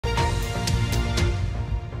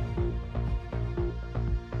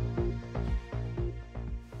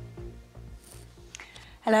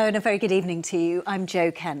Hello and a very good evening to you. I'm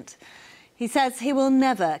Jo Kent. He says he will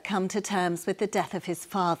never come to terms with the death of his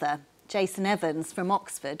father. Jason Evans from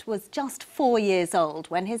Oxford was just 4 years old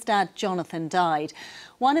when his dad Jonathan died,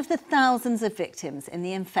 one of the thousands of victims in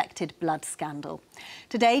the infected blood scandal.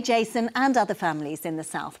 Today, Jason and other families in the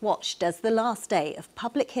south watched as the last day of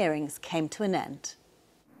public hearings came to an end.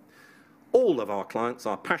 All of our clients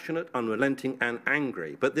are passionate, unrelenting and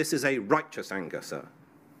angry, but this is a righteous anger, sir.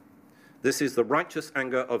 This is the righteous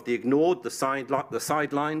anger of the ignored, the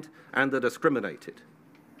sidelined and the discriminated.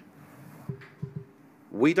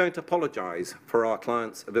 We don't apologise for our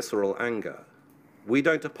clients' visceral anger. We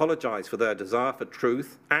don't apologise for their desire for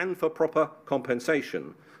truth and for proper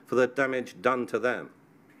compensation for the damage done to them.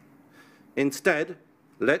 Instead,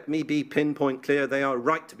 let me be pinpoint clear, they are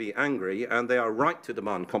right to be angry and they are right to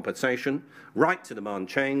demand compensation, right to demand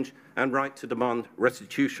change and right to demand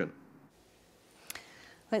restitution.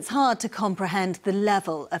 It's hard to comprehend the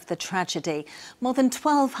level of the tragedy. More than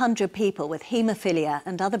 1,200 people with haemophilia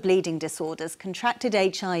and other bleeding disorders contracted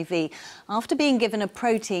HIV after being given a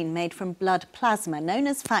protein made from blood plasma known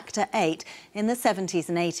as factor VIII in the 70s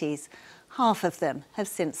and 80s. Half of them have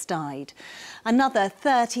since died. Another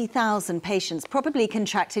 30,000 patients probably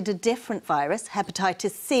contracted a different virus,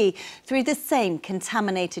 hepatitis C, through the same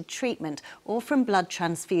contaminated treatment or from blood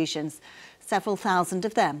transfusions. Several thousand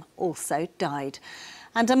of them also died.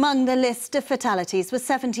 And among the list of fatalities were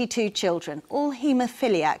 72 children, all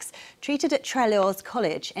haemophiliacs, treated at Trelawney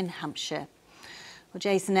College in Hampshire. Well,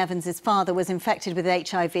 Jason Evans' father was infected with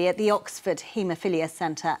HIV at the Oxford Haemophilia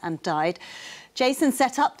Centre and died. Jason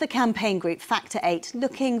set up the campaign group Factor VIII,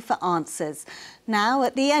 looking for answers. Now,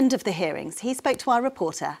 at the end of the hearings, he spoke to our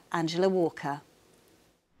reporter, Angela Walker.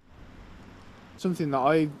 Something that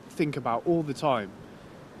I think about all the time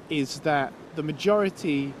is that the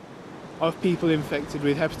majority of people infected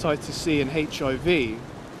with hepatitis C and HIV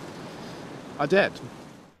are dead.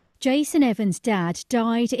 Jason Evans' dad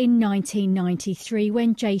died in 1993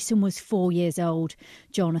 when Jason was 4 years old.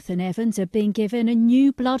 Jonathan Evans had been given a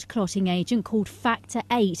new blood clotting agent called factor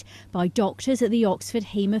VIII by doctors at the Oxford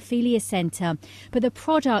Haemophilia Centre. But the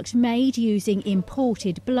product made using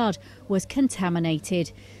imported blood was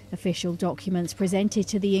contaminated. Official documents presented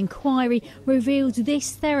to the inquiry revealed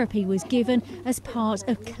this therapy was given as part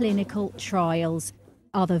of clinical trials.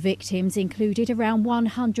 Other victims included around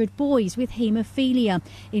 100 boys with haemophilia,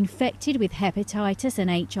 infected with hepatitis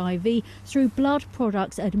and HIV through blood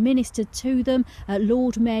products administered to them at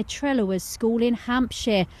Lord Mayor Trelawney's school in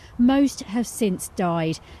Hampshire. Most have since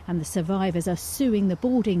died, and the survivors are suing the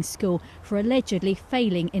boarding school for allegedly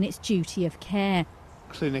failing in its duty of care.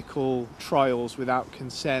 Clinical trials without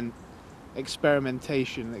consent,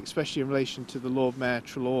 experimentation, especially in relation to the Lord Mayor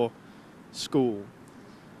Trelawney school.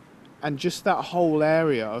 And just that whole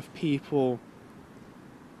area of people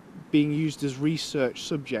being used as research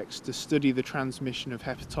subjects to study the transmission of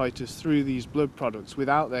hepatitis through these blood products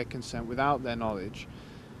without their consent, without their knowledge,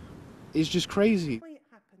 is just crazy.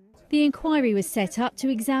 The inquiry was set up to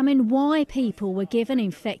examine why people were given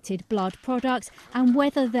infected blood products and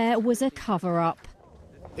whether there was a cover-up.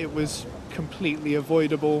 It was completely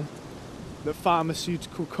avoidable that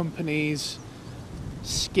pharmaceutical companies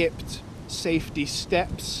skipped safety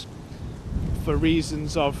steps for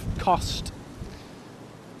reasons of cost,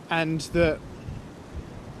 and that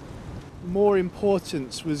more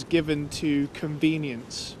importance was given to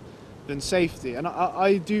convenience than safety. And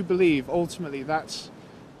I do believe ultimately that's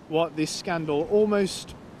what this scandal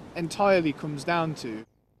almost entirely comes down to.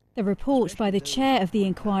 The report by the chair of the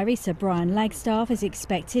inquiry, Sir Brian Lagstaff, is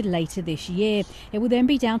expected later this year. It will then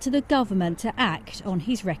be down to the government to act on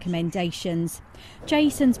his recommendations.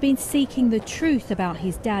 Jason's been seeking the truth about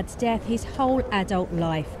his dad's death his whole adult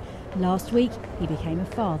life. Last week, he became a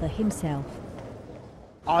father himself.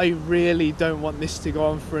 I really don't want this to go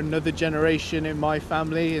on for another generation in my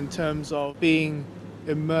family in terms of being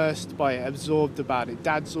immersed by it, absorbed about it.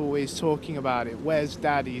 Dad's always talking about it. Where's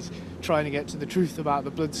Dad? He's trying to get to the truth about the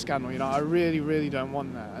blood scandal. You know, I really don't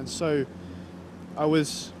want that. And so I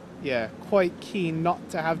was, quite keen not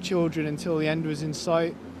to have children until the end was in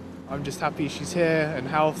sight. I'm just happy she's here and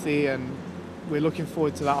healthy, and we're looking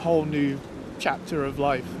forward to that whole new chapter of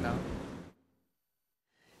life now.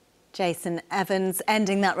 Jason Evans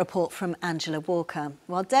ending that report from Angela Walker.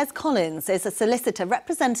 While Des Collins is a solicitor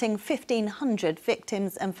representing 1,500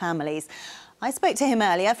 victims and families. I spoke to him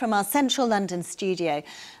earlier from our central London studio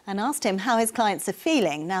and asked him how his clients are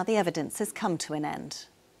feeling now the evidence has come to an end.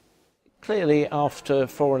 Clearly, after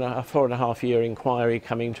four and a half year inquiry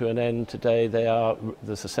coming to an end today,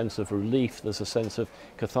 there's a sense of relief, there's a sense of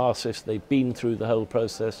catharsis. They've been through the whole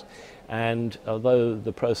process, and although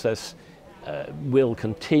the process will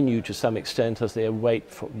continue to some extent as they await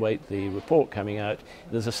the report coming out.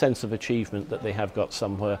 There's a sense of achievement that they have got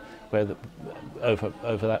somewhere over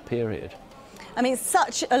that period. I mean,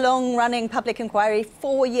 such a long-running public inquiry,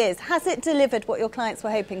 4 years. Has it delivered what your clients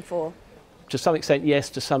were hoping for? To some extent, yes.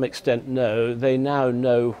 To some extent, no. They now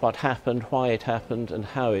know what happened, why it happened, and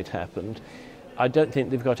how it happened. I don't think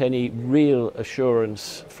they've got any real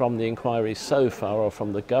assurance from the inquiry so far, or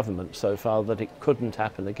from the government so far, that it couldn't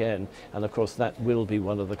happen again. And of course that will be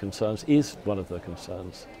one of the concerns, is one of the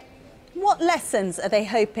concerns. What lessons are they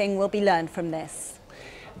hoping will be learned from this?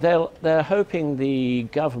 They're hoping the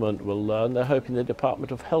government will learn, they're hoping the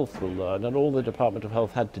Department of Health will learn, and all the Department of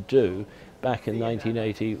Health had to do back in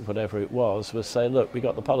 1980, whatever it was say, look, we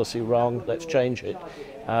got the policy wrong, let's change it.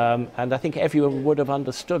 And I think everyone would have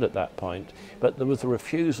understood at that point, but there was a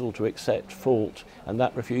refusal to accept fault, and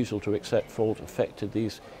that refusal to accept fault affected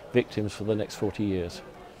these victims for the next 40 years.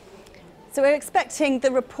 So we're expecting the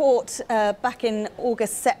report back in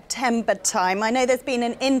August, September time. I know there's been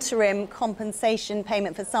an interim compensation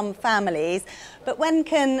payment for some families, but when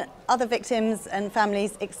can other victims and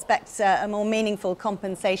families expect a more meaningful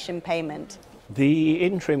compensation payment? The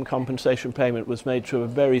interim compensation payment was made to a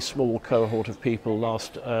very small cohort of people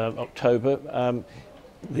last October.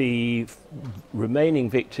 The remaining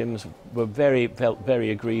victims were felt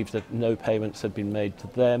very aggrieved that no payments had been made to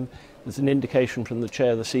them. There's an indication from the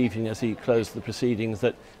chair this evening as he closed the proceedings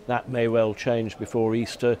that that may well change before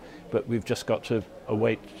Easter, but we've just got to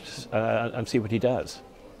await and see what he does.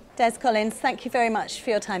 Des Collins, thank you very much for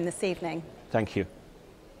your time this evening. Thank you.